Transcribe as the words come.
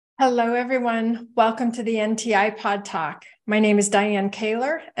Hello, everyone. Welcome to the NTI Pod Talk. My name is Diane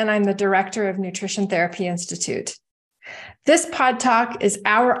Kaler, and I'm the Director of Nutrition Therapy Institute. This Pod Talk is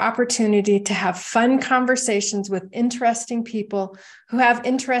our opportunity to have fun conversations with interesting people who have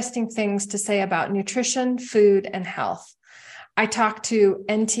interesting things to say about nutrition, food, and health. I talk to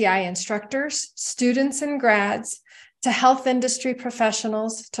NTI instructors, students and grads, to health industry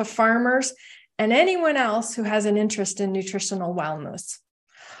professionals, to farmers, and anyone else who has an interest in nutritional wellness.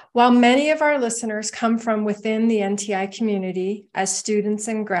 While many of our listeners come from within the NTI community as students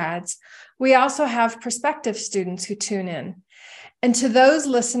and grads, we also have prospective students who tune in. And to those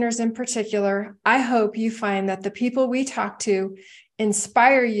listeners in particular, I hope you find that the people we talk to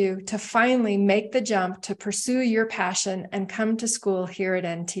inspire you to finally make the jump to pursue your passion and come to school here at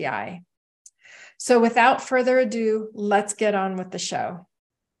NTI. So without further ado, let's get on with the show.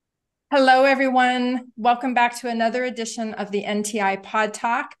 Hello, everyone. Welcome back to another edition of the NTI Pod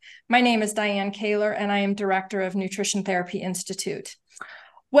Talk. My name is Diane Kaler, and I am Director of Nutrition Therapy Institute.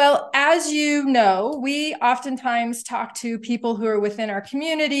 Well, as you know, we oftentimes talk to people who are within our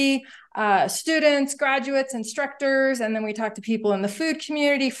community, students, graduates, instructors, and then we talk to people in the food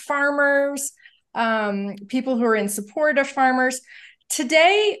community, farmers, people who are in support of farmers.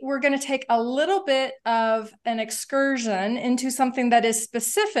 Today, we're going to take a little bit of an excursion into something that is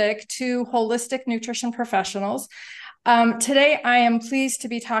specific to holistic nutrition professionals. Today, I am pleased to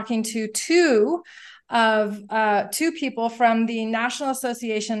be talking to two people from the National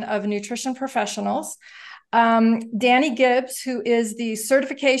Association of Nutrition Professionals. Danny Gibbs, who is the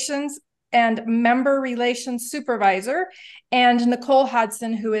Certifications and Member Relations Supervisor, and Nicole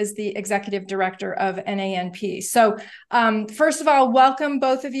Hodson, who is the Executive Director of NANP. So first of all, welcome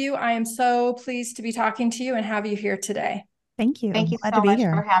both of you. I am so pleased to be talking to you and have you here today. Thank you. Thank you Glad so to be much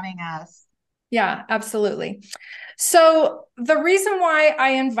here. for having us. Yeah, absolutely. So the reason why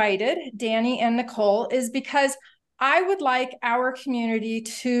I invited Danny and Nicole is because I would like our community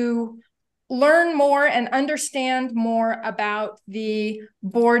to learn more and understand more about the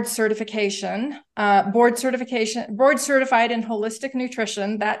board certified in holistic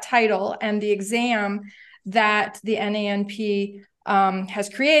nutrition, that title, and the exam that the NANP has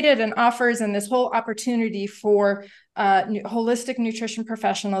created and offers, and this whole opportunity for holistic nutrition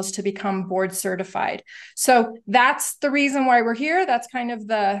professionals to become board certified. So that's the reason why we're here. That's kind of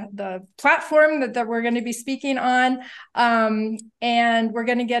the platform that we're going to be speaking on. And we're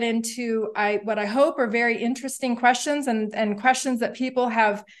going to get into what I hope are very interesting questions and questions that people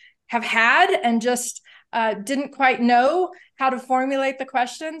have had and just didn't quite know how to formulate the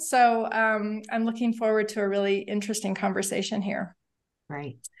question. So I'm looking forward to a really interesting conversation here.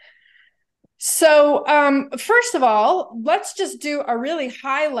 Great. So first of all, let's just do a really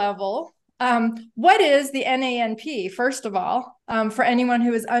high level. What is the NANP, first of all, for anyone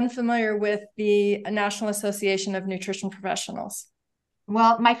who is unfamiliar with the National Association of Nutrition Professionals?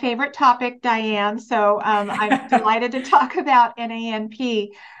 Well, my favorite topic, Diane. So I'm delighted to talk about NANP.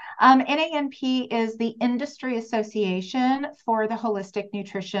 NANP is the industry association for the holistic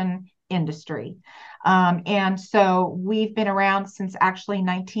nutrition industry. And so we've been around since actually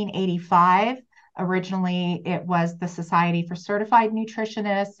 1985. Originally, it was the Society for Certified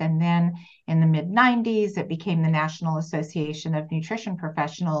Nutritionists, and then in the mid-90s, it became the National Association of Nutrition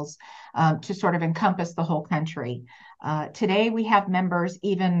Professionals to sort of encompass the whole country. Today, we have members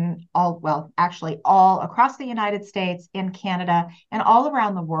all across the United States, in Canada, and all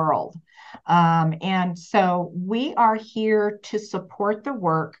around the world. And so we are here to support the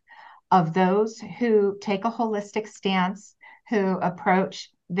work of those who take a holistic stance, who approach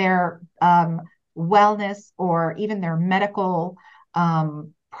their wellness or even their medical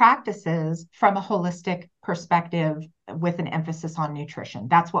practices from a holistic perspective with an emphasis on nutrition.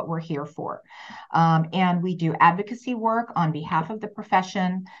 That's what we're here for. And we do advocacy work on behalf of the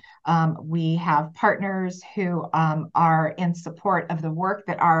profession. We have partners who are in support of the work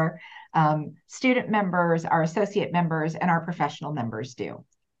that our student members, our associate members, and our professional members do.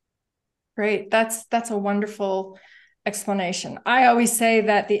 Great. That's a wonderful explanation. I always say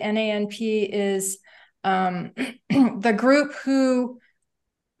that the NANP is the group who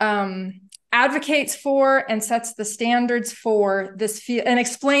advocates for and sets the standards for this field and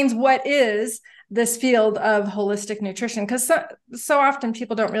explains what is this field of holistic nutrition, because so often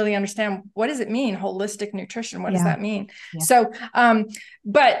people don't really understand, what does it mean, holistic nutrition? What does that mean? Yeah. So,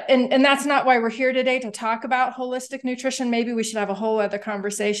 but that's not why we're here today to talk about holistic nutrition. Maybe we should have a whole other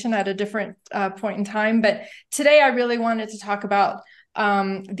conversation at a different point in time. But today I really wanted to talk about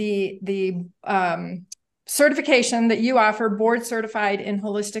the certification that you offer, board certified in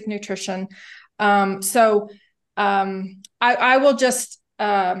holistic nutrition. I will just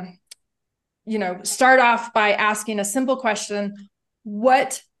start off by asking a simple question.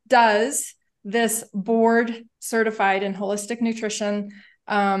 What does this board certified in holistic nutrition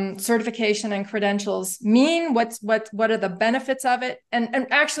certification and credentials mean? What are the benefits of it? And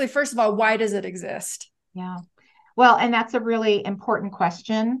actually, first of all, why does it exist? Yeah. Well, and that's a really important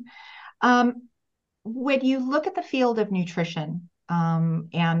question. When you look at the field of nutrition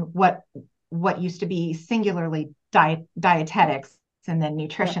and what used to be singularly dietetics, and then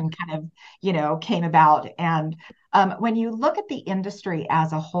nutrition kind of, came about. And when you look at the industry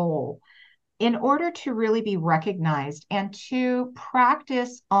as a whole, in order to really be recognized and to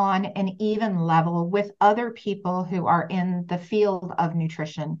practice on an even level with other people who are in the field of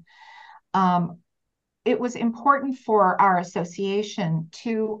nutrition, it was important for our association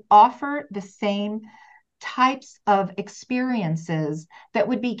to offer the same types of experiences that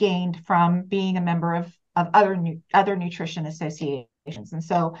would be gained from being a member of other nutrition associations. And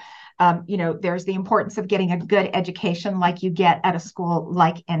so, there's the importance of getting a good education like you get at a school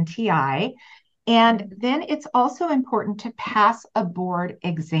like NTI. And then it's also important to pass a board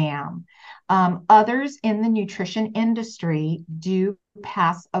exam. Others in the nutrition industry do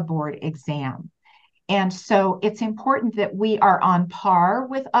pass a board exam. And so it's important that we are on par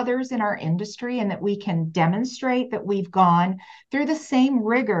with others in our industry and that we can demonstrate that we've gone through the same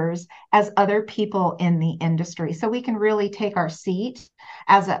rigors as other people in the industry. So we can really take our seat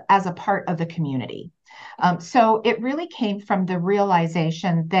as a part of the community. So it really came from the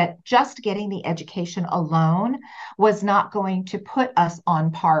realization that just getting the education alone was not going to put us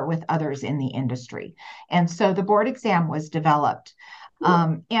on par with others in the industry. And so the board exam was developed.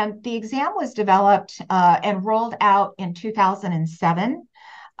 And the exam was developed and rolled out in 2007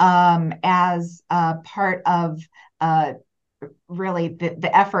 as part of really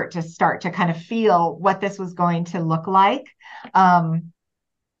the effort to start to kind of feel what this was going to look like.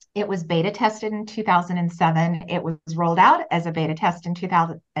 It was beta tested in 2007. It was rolled out as a beta test in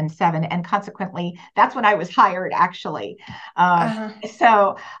 2007. And consequently, that's when I was hired, actually.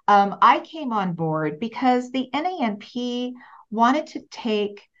 So I came on board because the NANP wanted to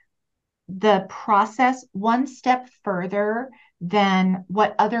take the process one step further than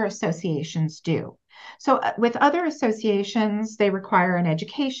what other associations do. So with other associations, they require an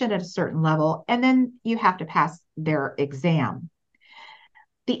education at a certain level, and then you have to pass their exam.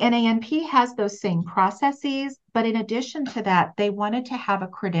 The NANP has those same processes, but in addition to that, they wanted to have a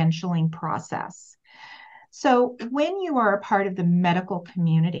credentialing process. So when you are a part of the medical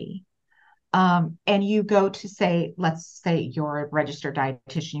community, and you go to let's say you're a registered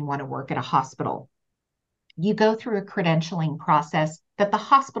dietitian, you want to work at a hospital, you go through a credentialing process that the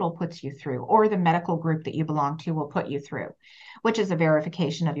hospital puts you through, or the medical group that you belong to will put you through, which is a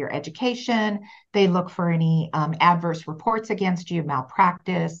verification of your education. They look for any adverse reports against you,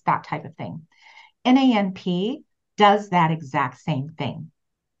 malpractice, that type of thing. NANP does that exact same thing.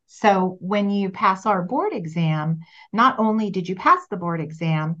 So when you pass our board exam, not only did you pass the board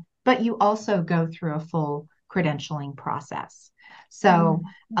exam, but you also go through a full credentialing process. So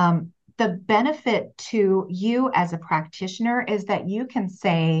the benefit to you as a practitioner is that you can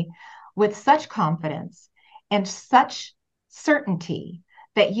say with such confidence and such certainty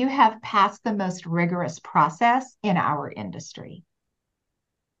that you have passed the most rigorous process in our industry.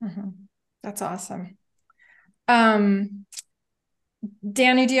 That's awesome. Danny,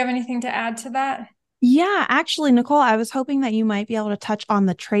 do you have anything to add to that? Yeah, actually, Nicole, I was hoping that you might be able to touch on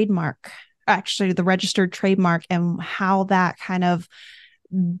the trademark, actually the registered trademark, and how that kind of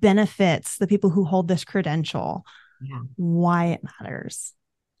benefits the people who hold this credential, why it matters.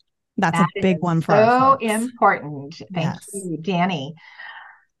 That's a big one for our folks. So important. Thank you, Danny.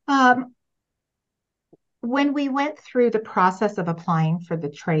 When we went through the process of applying for the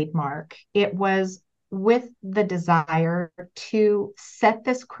trademark, it was with the desire to set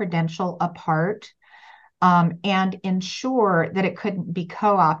this credential apart and ensure that it couldn't be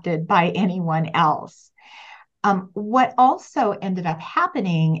co-opted by anyone else. What also ended up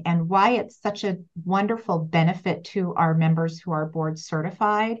happening, and why it's such a wonderful benefit to our members who are board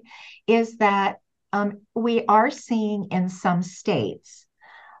certified, is that we are seeing in some states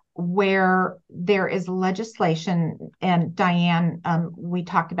where there is legislation, and Diane, we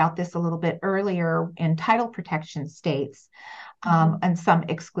talked about this a little bit earlier, in title protection states, and some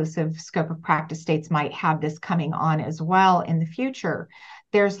exclusive scope of practice states might have this coming on as well in the future.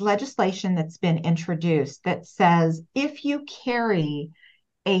 There's legislation that's been introduced that says if you carry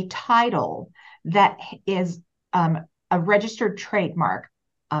a title that is a registered trademark,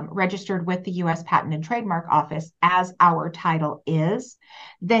 registered with the U.S. Patent and Trademark Office, as our title is,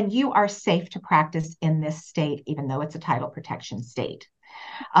 then you are safe to practice in this state, even though it's a title protection state.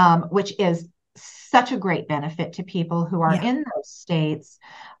 which is such a great benefit to people who are in those states,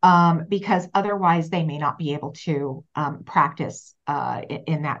 because otherwise they may not be able to practice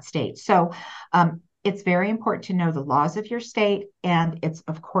in that state. So it's very important to know the laws of your state, and it's,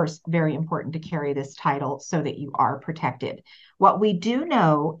 of course, very important to carry this title so that you are protected. What we do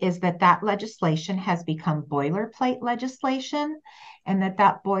know is that that legislation has become boilerplate legislation, and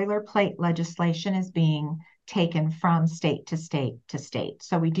that boilerplate legislation is being taken from state to state to state.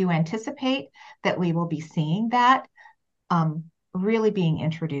 So we do anticipate that we will be seeing that really being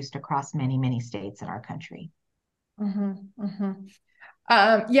introduced across many, many states in our country.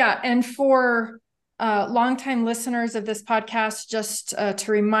 And for longtime listeners of this podcast, just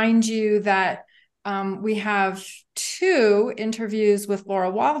to remind you that we have 2 interviews with Laura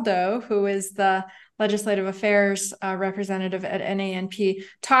Waldo, who is the Legislative Affairs representative at NANP,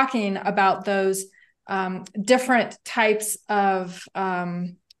 talking about those different types of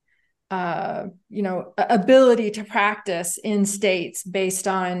ability to practice in states based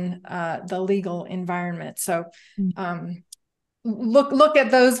on the legal environment. So look at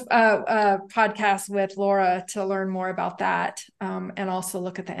those podcasts with Laura to learn more about that, and also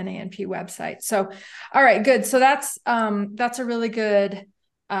look at the NANP website. So, all right, good. So that's a really good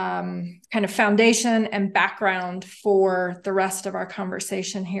kind of foundation and background for the rest of our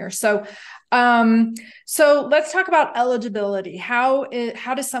conversation here. So let's talk about eligibility. How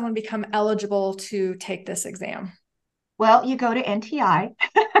does someone become eligible to take this exam? Well, you go to NTI.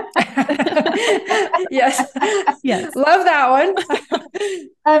 Yes. Love that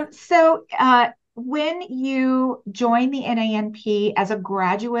one. So when you join the NANP as a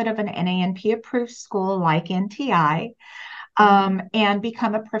graduate of an NANP approved school like NTI, and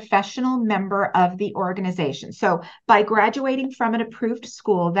become a professional member of the organization. So by graduating from an approved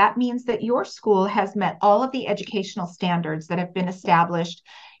school, that means that your school has met all of the educational standards that have been established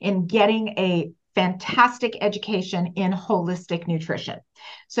in getting a fantastic education in holistic nutrition.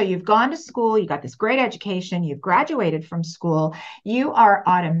 So you've gone to school, you got this great education, you've graduated from school, you are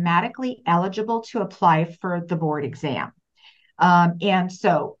automatically eligible to apply for the board exam. And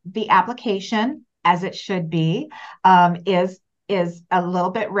so the application, as it should be, is a little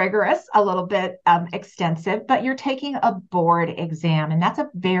bit rigorous, a little bit extensive, but you're taking a board exam, and that's a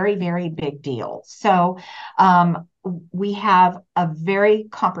very, very big deal. So we have a very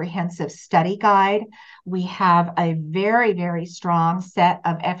comprehensive study guide. We have a very, very strong set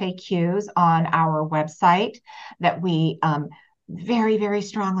of FAQs on our website that we very, very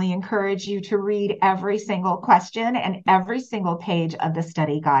strongly encourage you to read every single question and every single page of the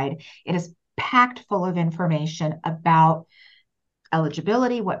study guide. It is packed full of information about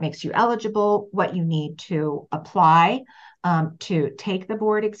eligibility, what makes you eligible, what you need to apply to take the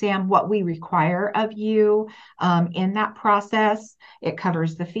board exam, what we require of you in that process. It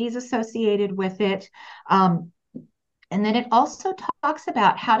covers the fees associated with it. And then it also talks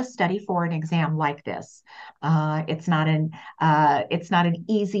about how to study for an exam like this. It's not an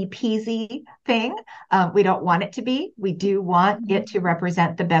easy peasy thing. We don't want it to be. We do want it to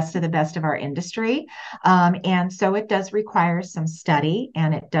represent the best of our industry. And so it does require some study,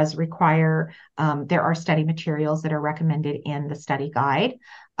 and it does require, there are study materials that are recommended in the study guide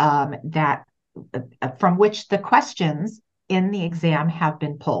that from which the questions in the exam have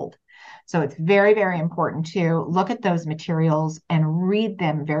been pulled. So it's very, very important to look at those materials and read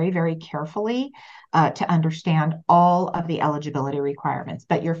them very, very carefully to understand all of the eligibility requirements.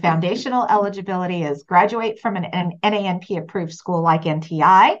 But your foundational eligibility is graduate from an NANP approved school like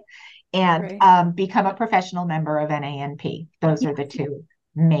NTI and become a professional member of NANP. Those are the 2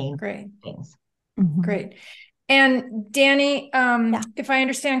 main things. Great. And Danny, if I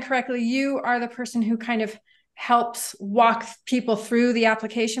understand correctly, you are the person who kind of helps walk people through the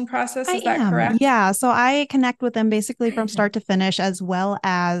application process. Is that correct? Yeah. So I connect with them basically from start to finish, as well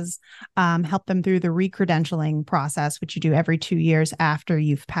as help them through the recredentialing process, which you do every 2 years after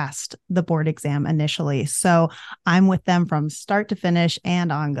you've passed the board exam initially. So I'm with them from start to finish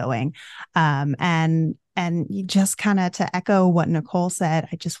and ongoing. And just kind of to echo what Nicole said,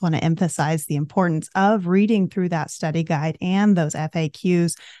 I just want to emphasize the importance of reading through that study guide and those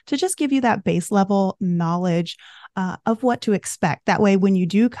FAQs to just give you that base level knowledge of what to expect. That way, when you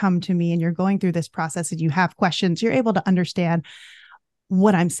do come to me and you're going through this process and you have questions, you're able to understand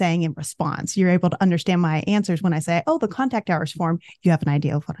what I'm saying in response. You're able to understand my answers when I say, oh, the contact hours form, you have an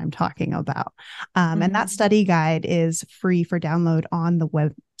idea of what I'm talking about. And that study guide is free for download on the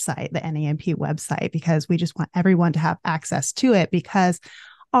website, the NANP website, because we just want everyone to have access to it. Because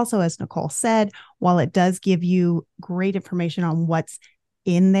also, as Nicole said, while it does give you great information on what's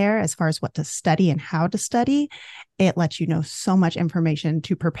in there as far as what to study and how to study, it lets you know so much information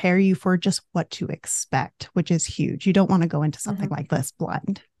to prepare you for just what to expect, which is huge. You don't want to go into something like this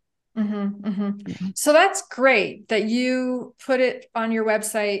blind. So that's great that you put it on your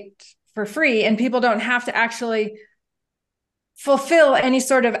website for free and people don't have to actually fulfill any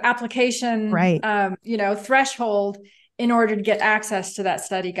sort of application, threshold in order to get access to that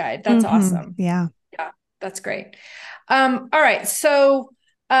study guide. That's awesome. Yeah, that's great. All right. So,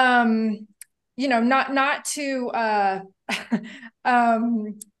 not to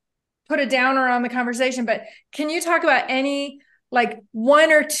put a downer on the conversation, but can you talk about any like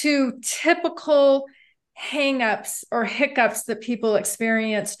one or two typical hangups or hiccups that people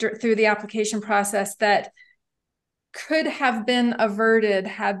experience through the application process that could have been averted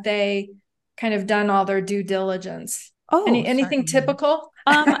had they kind of done all their due diligence? Anything typical?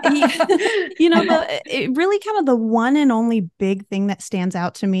 It really kind of the one and only big thing that stands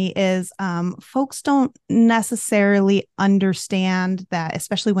out to me is folks don't necessarily understand that,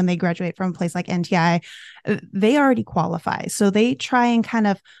 especially when they graduate from a place like NTI, they already qualify. So they try and kind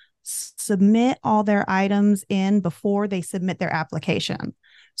of submit all their items in before they submit their application.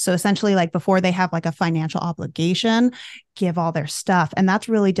 So essentially, like before they have like a financial obligation, give all their stuff. And that's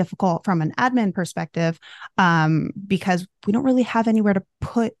really difficult from an admin perspective because we don't really have anywhere to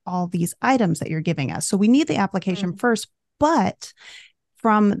put all these items that you're giving us. So we need the application first. But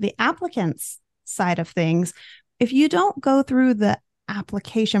from the applicant's side of things, if you don't go through the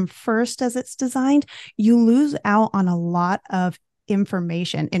application first as it's designed, you lose out on a lot of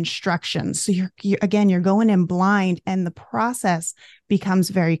information, instructions. So you're going in blind and the process becomes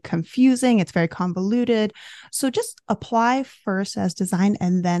very confusing. It's very convoluted. So just apply first as designed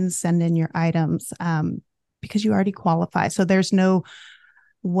and then send in your items because you already qualify. So there's no,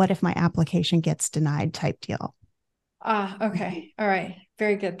 what if my application gets denied type deal. Okay. All right.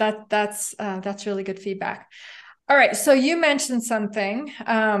 Very good. That's really good feedback. All right. So you mentioned something,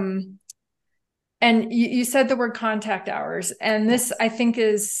 and you said the word contact hours, and this I think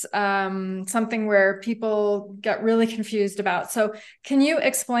is something where people get really confused about. So can you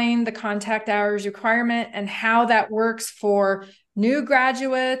explain the contact hours requirement and how that works for new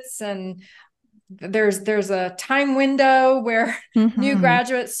graduates? And there's a time window where new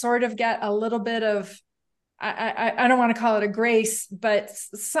graduates sort of get a little bit of, I don't want to call it a grace, but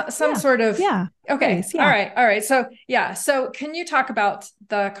some sort of, okay. Grace, All right. So can you talk about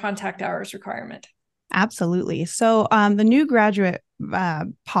the contact hours requirement? Absolutely. So the new graduate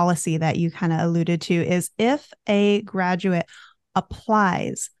policy that you kind of alluded to is if a graduate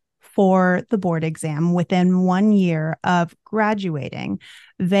applies for the board exam within 1 year of graduating,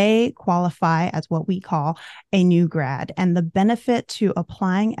 they qualify as what we call a new grad. And the benefit to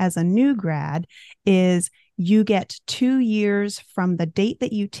applying as a new grad is you get 2 years from the date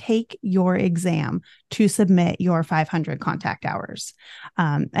that you take your exam to submit your 500 contact hours.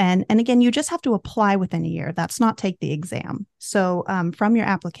 And again, you just have to apply within a year. That's not take the exam. So from your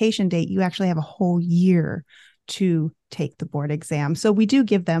application date, you actually have a whole year to take the board exam. So we do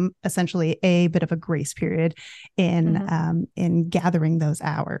give them essentially a bit of a grace period in gathering those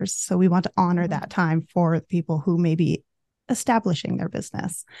hours. So we want to honor that time for people who may be establishing their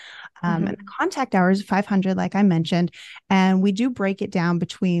business. And the contact hours, 500, like I mentioned, and we do break it down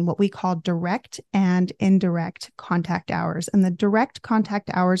between what we call direct and indirect contact hours. And the direct contact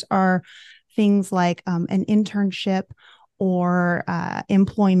hours are things like an internship or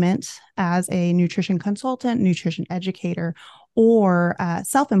employment as a nutrition consultant, nutrition educator, or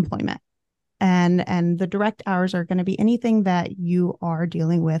self-employment. And the direct hours are going to be anything that you are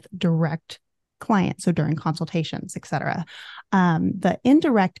dealing with direct clients, so during consultations, et cetera. The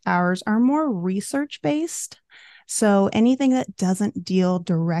indirect hours are more research-based. So anything that doesn't deal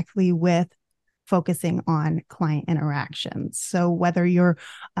directly with focusing on client interactions. So whether you're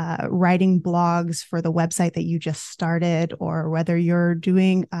writing blogs for the website that you just started, or whether you're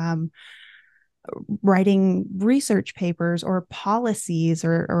doing writing research papers or policies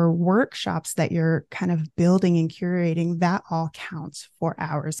or workshops that you're kind of building and curating, that all counts for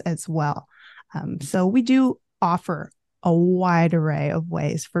hours as well. So we do offer a wide array of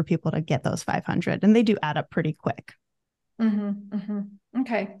ways for people to get those 500, and they do add up pretty quick.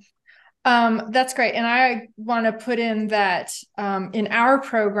 Okay. That's great. And I want to put in that in our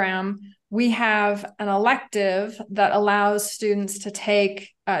program, we have an elective that allows students to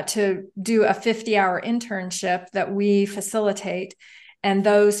to do a 50-hour internship that we facilitate. And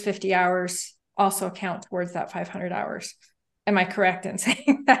those 50 hours also count towards that 500 hours. Am I correct in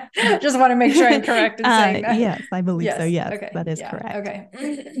saying that? Just want to make sure I'm correct in saying that. Yes, I believe so. Yes, okay. That is correct. Okay.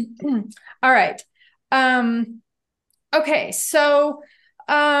 All right. Okay. So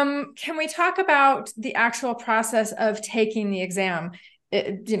Can we talk about the actual process of taking the exam?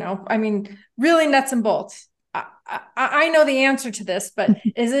 Really nuts and bolts. I know the answer to this, but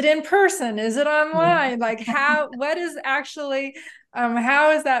is it in person? Is it online? Like what is actually,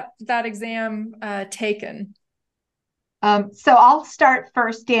 how is that exam taken? So I'll start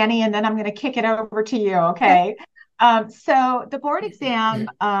first, Danny, and then I'm going to kick it over to you. Okay. So the board exam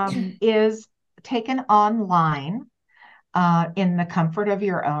is taken online in the comfort of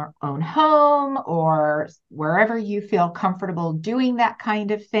your own home or wherever you feel comfortable doing that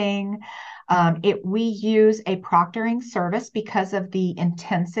kind of thing. We use a proctoring service because of the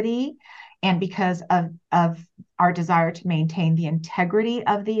intensity and because of our desire to maintain the integrity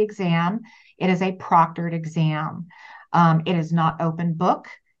of the exam. It is a proctored exam. It is not open book.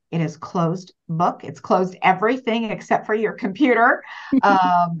 It is closed book. It's closed everything except for your computer.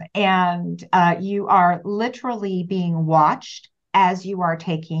 And you are literally being watched as you are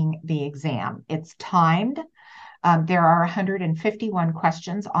taking the exam. It's timed. There are 151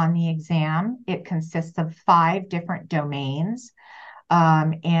 questions on the exam. It consists of 5 different domains.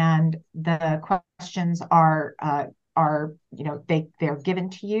 And the questions are they're given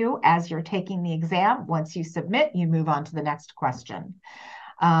to you as you're taking the exam. Once you submit, you move on to the next question.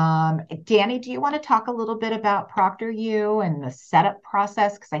 Danny, do you want to talk a little bit about ProctorU and the setup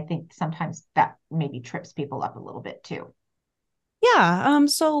process? Because I think sometimes that maybe trips people up a little bit too. Yeah.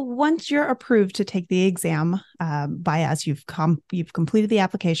 So once you're approved to take the exam by us, you've completed the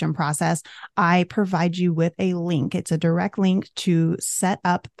application process. I provide you with a link. It's a direct link to set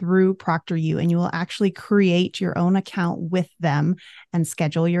up through ProctorU, and you will actually create your own account with them and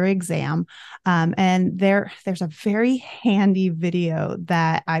schedule your exam. And there's a very handy video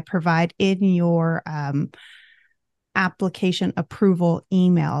that I provide in your application approval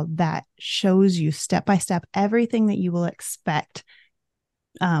email that shows you step by step everything that you will expect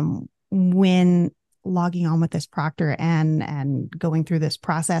when logging on with this proctor and going through this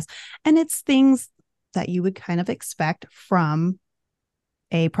process. And it's things that you would kind of expect from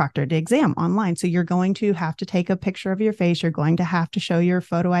a proctored exam online. So you're going to have to take a picture of your face. You're going to have to show your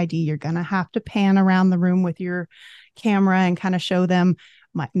photo ID. You're going to have to pan around the room with your camera and kind of show them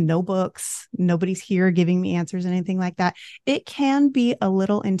no books, nobody's here giving me answers, anything like that. It can be a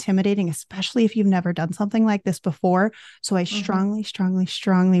little intimidating, especially if you've never done something like this before. So I strongly, strongly,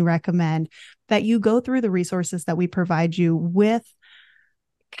 strongly recommend that you go through the resources that we provide you with.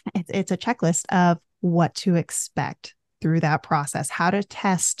 It's a checklist of what to expect through that process, how to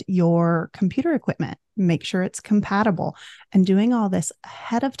test your computer equipment, make sure it's compatible, and doing all this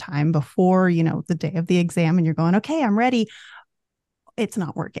ahead of time before, the day of the exam and you're going, okay, I'm ready. It's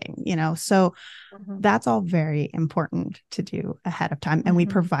not working, so that's all very important to do ahead of time. And we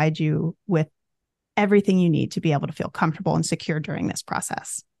provide you with everything you need to be able to feel comfortable and secure during this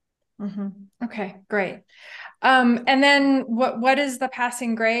process. Okay, great. And then what is the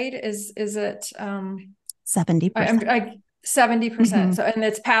passing grade? Is it 70%? 70%. So, and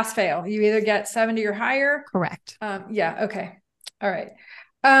it's pass fail. You either get 70 or higher. Correct. Yeah. Okay. All right.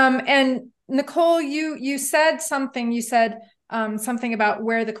 And Nicole, you said something. You said something about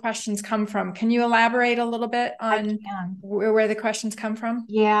where the questions come from. Can you elaborate a little bit on where the questions come from?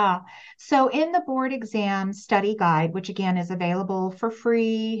 Yeah. So in the board exam study guide, which again is available for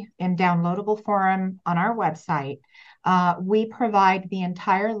free in downloadable form on our website, we provide the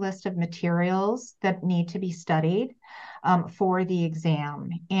entire list of materials that need to be studied for the exam.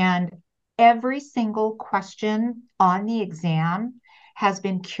 And every single question on the exam has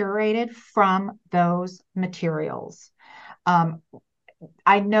been curated from those materials.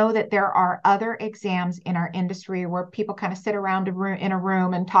 I know that there are other exams in our industry where people kind of sit around in a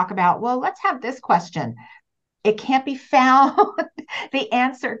room and talk about, well, let's have this question. It can't be found. The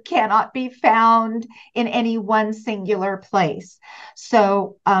answer cannot be found in any one singular place.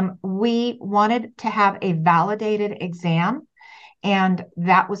 So we wanted to have a validated exam. And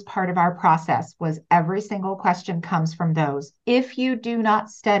that was part of our process, was every single question comes from those. If you do not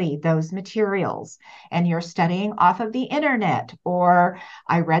study those materials and you're studying off of the internet, or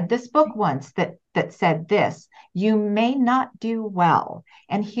I read this book once that said this, you may not do well.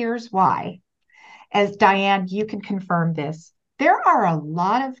 And here's why. As Diane, you can confirm this. There are a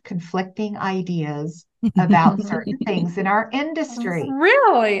lot of conflicting ideas about certain things in our industry.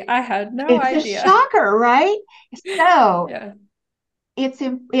 Really? I had no idea. It's a shocker, right? So yeah.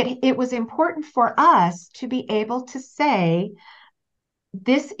 It was important for us to be able to say,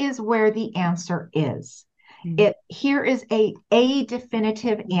 this is where the answer is. Here is a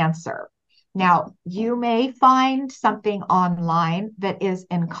definitive answer. Now, you may find something online that is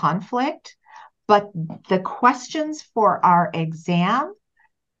in conflict, but the questions for our exam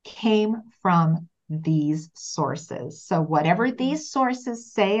came from these sources. So whatever these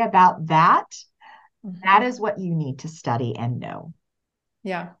sources say about that, that is what you need to study and know.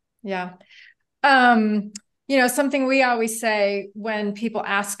 Yeah. Yeah. Something we always say when people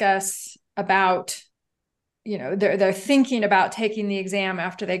ask us about, they're thinking about taking the exam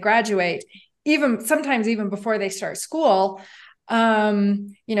after they graduate, sometimes even before they start school, they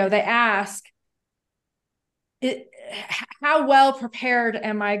ask, how well prepared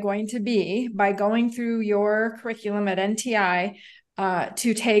am I going to be by going through your curriculum at NTI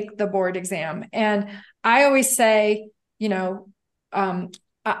to take the board exam? And I always say,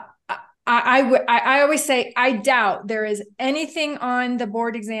 I always say, I doubt there is anything on the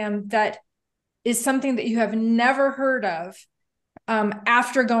board exam that is something that you have never heard of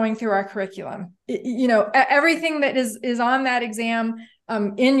after going through our curriculum. Everything that is on that exam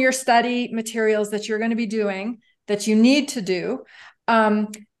in your study materials that you're going to be doing, that you need to do,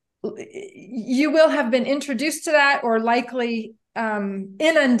 you will have been introduced to that or likely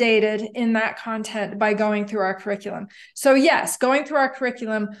inundated in that content by going through our curriculum. So yes, going through our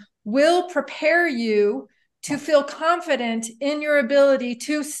curriculum will prepare you to feel confident in your ability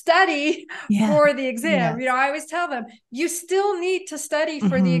to study for the exam. Yes. I always tell them, you still need to study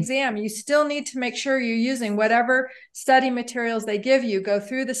for the exam. You still need to make sure you're using whatever study materials they give you. Go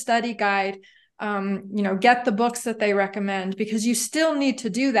through the study guide, get the books that they recommend, because you still need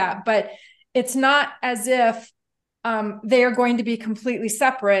to do that. But it's not as if they are going to be completely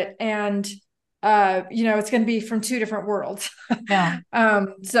separate and it's going to be from two different worlds. Yeah.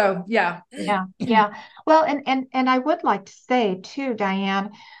 So yeah. Yeah. Well, and I would like to say too, Diane,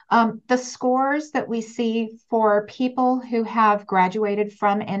 the scores that we see for people who have graduated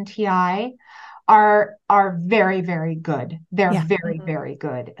from NTI are very, very good. They're very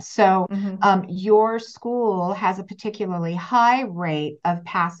good. So your school has a particularly high rate of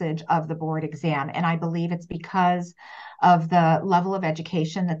passage of the board exam, and I believe it's because of the level of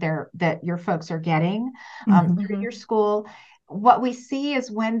education that your folks are getting through your school. What we see is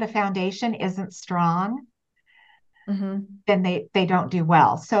when the foundation isn't strong, then they don't do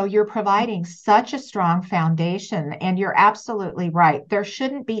well. So you're providing such a strong foundation, and you're absolutely right. There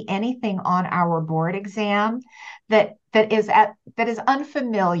shouldn't be anything on our board exam that is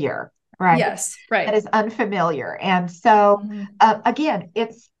unfamiliar, right? Yes, right. That is unfamiliar. And so again,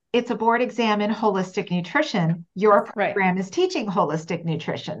 it's a board exam in holistic nutrition. Your program is teaching holistic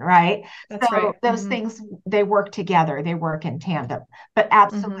nutrition, right? That's right. Those things, they work together, they work in tandem. But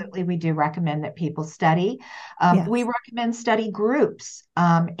absolutely, we do recommend that people study. We recommend study groups.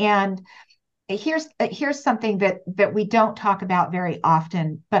 And here's something that we don't talk about very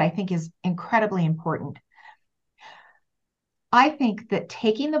often, but I think is incredibly important. I think that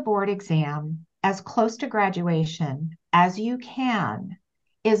taking the board exam as close to graduation as you can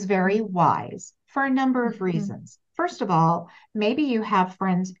is very wise for a number of reasons. First of all, maybe you have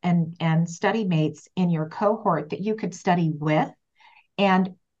friends and study mates in your cohort that you could study with,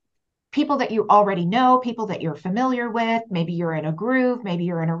 and people that you already know, people that you're familiar with. Maybe you're in a groove, maybe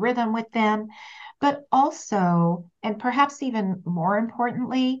you're in a rhythm with them. But also, and perhaps even more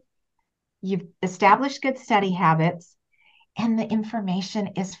importantly, you've established good study habits, and the information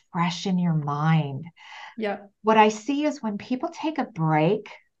is fresh in your mind. Yeah. What I see is when people take a break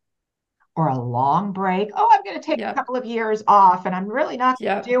or a long break, I'm going to take a couple of years off and I'm really not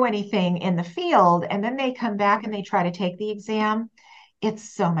going to do anything in the field. And then they come back and they try to take the exam.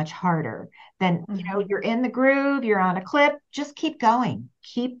 It's so much harder than, you're in the groove, you're on a clip, just keep going.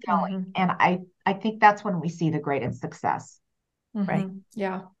 And I think that's when we see the greatest success. Right.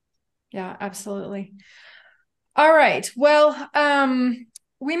 Yeah. Yeah, absolutely. All right. Well,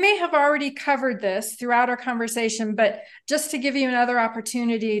 we may have already covered this throughout our conversation, but just to give you another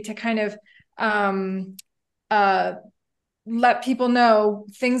opportunity to kind of let people know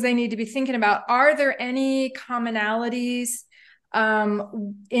things they need to be thinking about. Are there any commonalities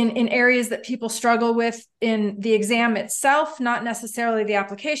in areas that people struggle with in the exam itself, not necessarily the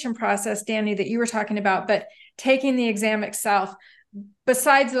application process, Danny, that you were talking about, but taking the exam itself,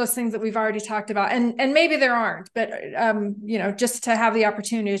 besides those things that we've already talked about? And maybe there aren't, but just to have the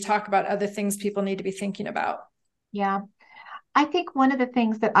opportunity to talk about other things people need to be thinking about. Yeah. I think one of the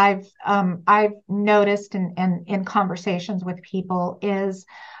things that I've noticed and in conversations with people is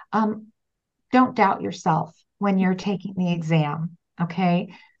don't doubt yourself when you're taking the exam.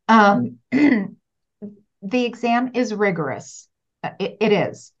 Okay. The exam is rigorous. It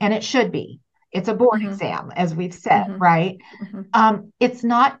is, and it should be. It's a board exam, as we've said, right? It's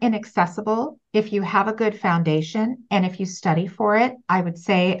not inaccessible if you have a good foundation and if you study for it. I would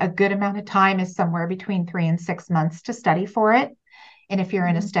say a good amount of time is somewhere between 3 and 6 months to study for it. And if you're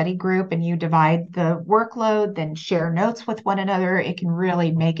in a study group and you divide the workload, then share notes with one another, it can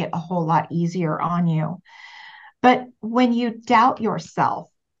really make it a whole lot easier on you. But when you doubt yourself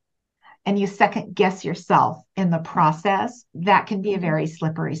and you second guess yourself in the process, that can be a very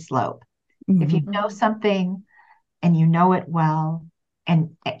slippery slope. Mm-hmm. If you know something and you know it well,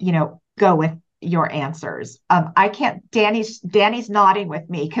 and go with your answers. I can't. Danny's nodding with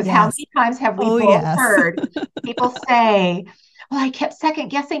me, because how many times have we both heard people say, "Well, I kept second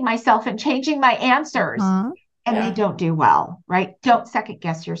guessing myself and changing my answers," and they don't do well, right? Don't second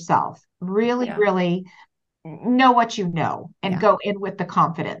guess yourself. Really know what you know and go in with the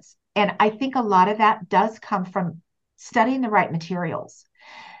confidence. And I think a lot of that does come from studying the right materials.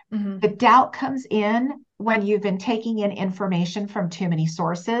 The doubt comes in when you've been taking in information from too many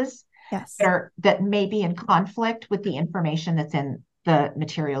sources that may be in conflict with the information that's in the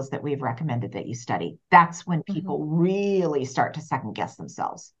materials that we've recommended that you study. That's when people really start to second guess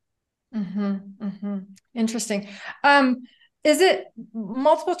themselves. Interesting. Is it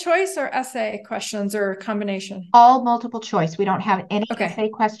multiple choice or essay questions or combination? All multiple choice. We don't have any essay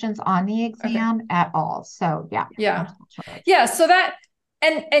questions on the exam at all. So yeah. So that,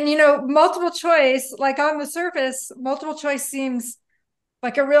 and multiple choice, like on the surface, multiple choice seems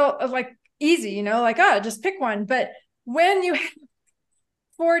like a real, like easy, just pick one. But when you have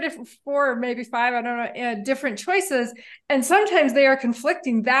four, maybe five, I don't know, different choices, and sometimes they are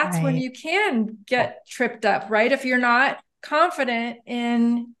conflicting, that's when you can get tripped up, right? If you're not confident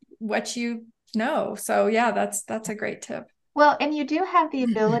in what you know. So that's a great tip. Well, and you do have the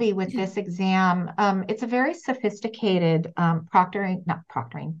ability with this exam. It's a very sophisticated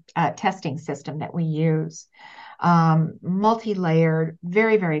testing system that we use, multi-layered,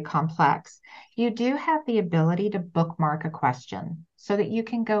 very, very complex. You do have the ability to bookmark a question so that you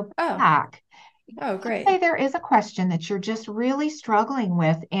can go back. Oh, great. Let's say there is a question that you're just really struggling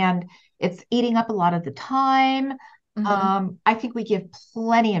with and it's eating up a lot of the time. I think we give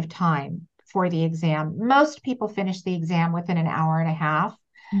plenty of time for the exam. Most people finish the exam within an hour and a half.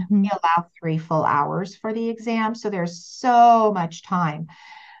 We allow 3 full hours for the exam. So there's so much time.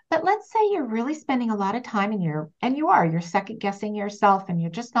 But let's say you're really spending a lot of time and you're second guessing yourself and you're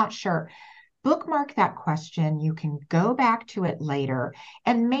just not sure. Bookmark that question. You can go back to it later.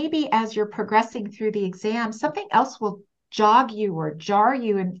 And maybe as you're progressing through the exam, something else will jog you or jar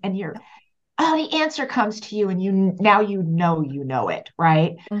you and you're, the answer comes to you and you know it,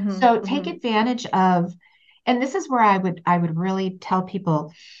 right? So take advantage of, and this is where I would really tell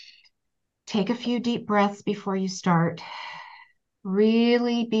people, take a few deep breaths before you start.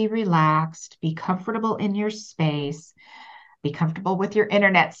 Really be relaxed, be comfortable in your space, be comfortable with your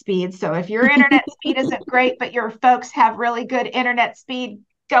internet speed. So if your internet speed isn't great, but your folks have really good internet speed,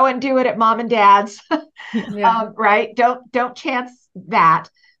 go and do it at mom and dad's, right? Don't chance that.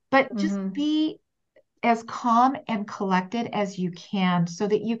 But just be as calm and collected as you can so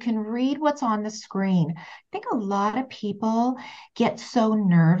that you can read what's on the screen. I think a lot of people get so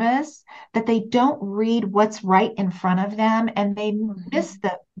nervous that they don't read what's right in front of them and they miss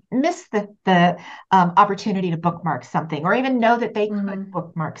the opportunity to bookmark something or even know that they could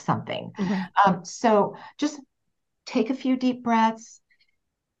bookmark something. So just take a few deep breaths,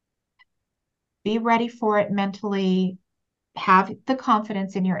 be ready for it mentally, have the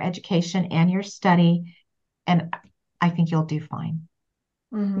confidence in your education and your study, and I think you'll do fine.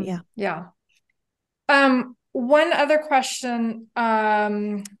 Yeah. One other question,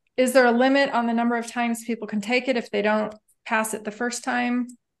 is there a limit on the number of times people can take it if they don't pass it the first time?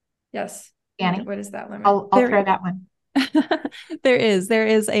 Yes. Annie, what is that limit? I'll throw that one. There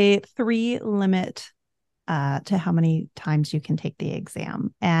is a 3 limit to how many times you can take the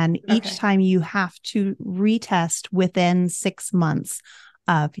exam. And each time you have to retest within 6 months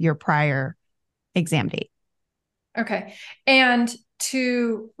of your prior exam date. Okay. And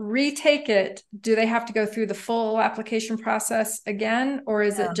to retake it, do they have to go through the full application process again? Or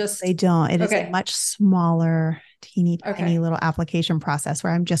is it just... They don't. It is a much smaller, teeny tiny little application process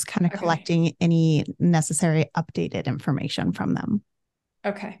where I'm just kind of collecting any necessary updated information from them.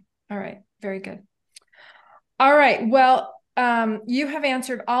 Okay. All right. Very good. All right. Well, you have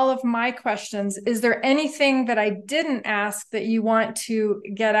answered all of my questions. Is there anything that I didn't ask that you want to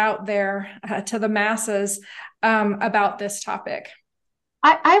get out there to the masses about this topic?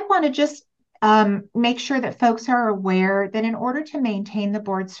 I want to just make sure that folks are aware that in order to maintain the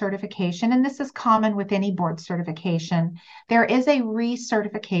board certification, and this is common with any board certification, there is a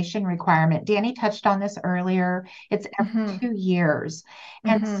recertification requirement. Danny touched on this earlier. It's every 2 years.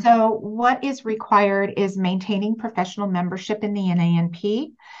 And so what is required is maintaining professional membership in the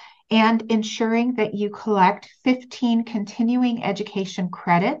NANP and ensuring that you collect 15 continuing education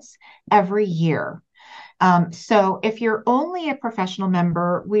credits every year. So if you're only a professional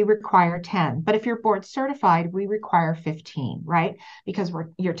member, we require 10, but if you're board certified, we require 15, right? Because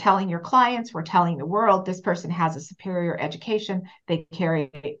you're telling your clients, we're telling the world, this person has a superior education, they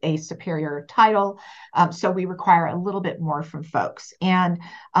carry a superior title. So we require a little bit more from folks. And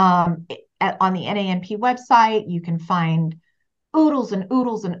on the NANP website, you can find oodles and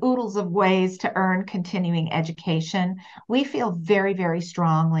oodles and oodles of ways to earn continuing education. We feel very, very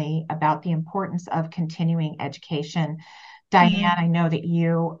strongly about the importance of continuing education. Diane, I know that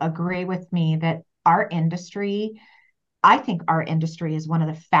you agree with me that I think our industry is one of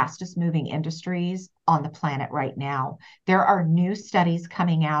the fastest moving industries on the planet right now. There are new studies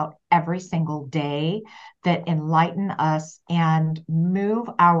coming out every single day that enlighten us and move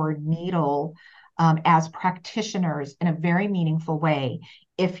our needle as practitioners in a very meaningful way.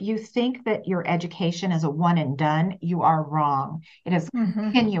 If you think that your education is a one and done, you are wrong. It is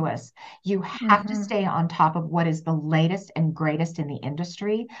continuous. You have to stay on top of what is the latest and greatest in the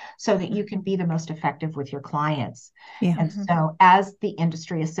industry so that you can be the most effective with your clients. Yeah. And so as the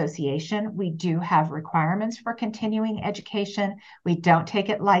industry association, we do have requirements for continuing education. We don't take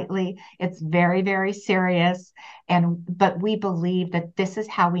it lightly. It's very, very serious. But we believe that this is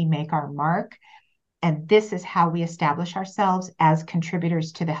how we make our mark. And this is how we establish ourselves as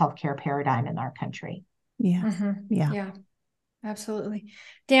contributors to the healthcare paradigm in our country. Yeah. Yeah, absolutely.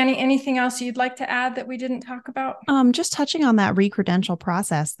 Danny, anything else you'd like to add that we didn't talk about? Just touching on that re-credential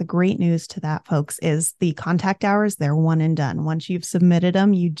process, the great news to that, folks, is the contact hours, they're one and done. Once you've submitted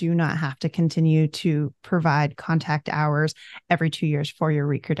them, you do not have to continue to provide contact hours every 2 years for your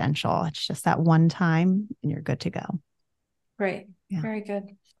re-credential. It's just that one time and you're good to go. Great. Yeah. Very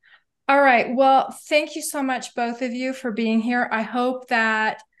good. All right. Well, thank you so much, both of you, for being here. I hope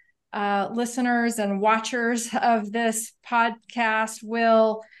that listeners and watchers of this podcast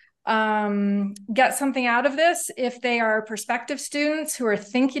will get something out of this if they are prospective students who are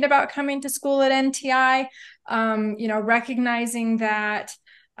thinking about coming to school at NTI, recognizing that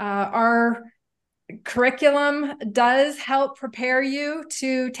our curriculum does help prepare you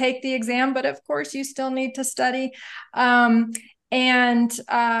to take the exam, but of course you still need to study. And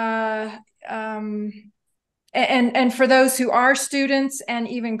for those who are students and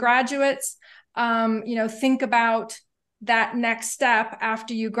even graduates, think about that next step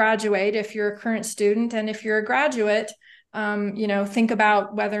after you graduate. If you're a current student, and if you're a graduate, think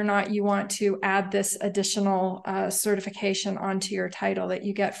about whether or not you want to add this additional certification onto your title that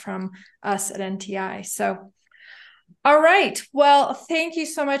you get from us at NTI. So. All right. Well, thank you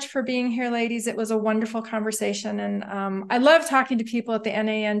so much for being here, ladies. It was a wonderful conversation. And I love talking to people at the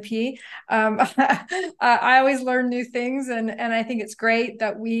NANP. I always learn new things. And I think it's great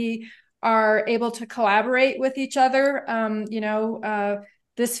that we are able to collaborate with each other.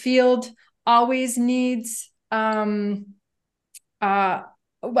 This field always needs, well, I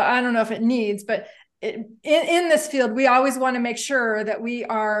don't know if it needs, but in this field, we always want to make sure that we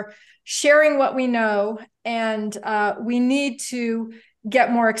are sharing what we know, and we need to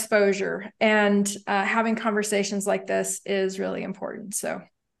get more exposure, and having conversations like this is really important. So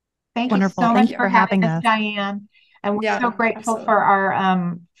thank you so much for having us, Diane. And we're so grateful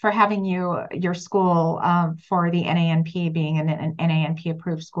for having your school, for the NANP being an NANP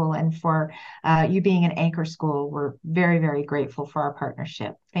approved school, and for you being an anchor school. We're very, very grateful for our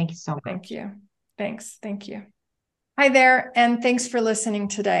partnership. Thank you so much. Thank you. Thanks. Thank you. Hi there, and thanks for listening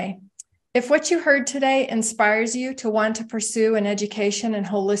today. If what you heard today inspires you to want to pursue an education in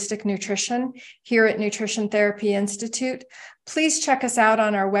holistic nutrition here at Nutrition Therapy Institute, please check us out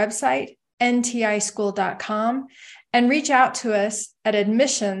on our website, ntischool.com, and reach out to us at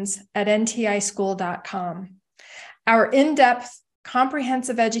admissions@ntischool.com. Our in-depth,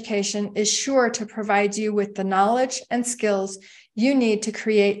 comprehensive education is sure to provide you with the knowledge and skills you need to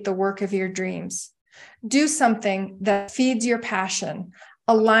create the work of your dreams. Do something that feeds your passion,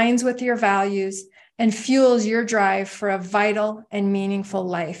 aligns with your values, and fuels your drive for a vital and meaningful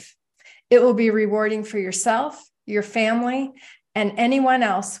life. It will be rewarding for yourself, your family, and anyone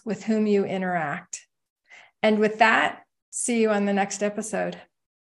else with whom you interact. And with that, see you on the next episode.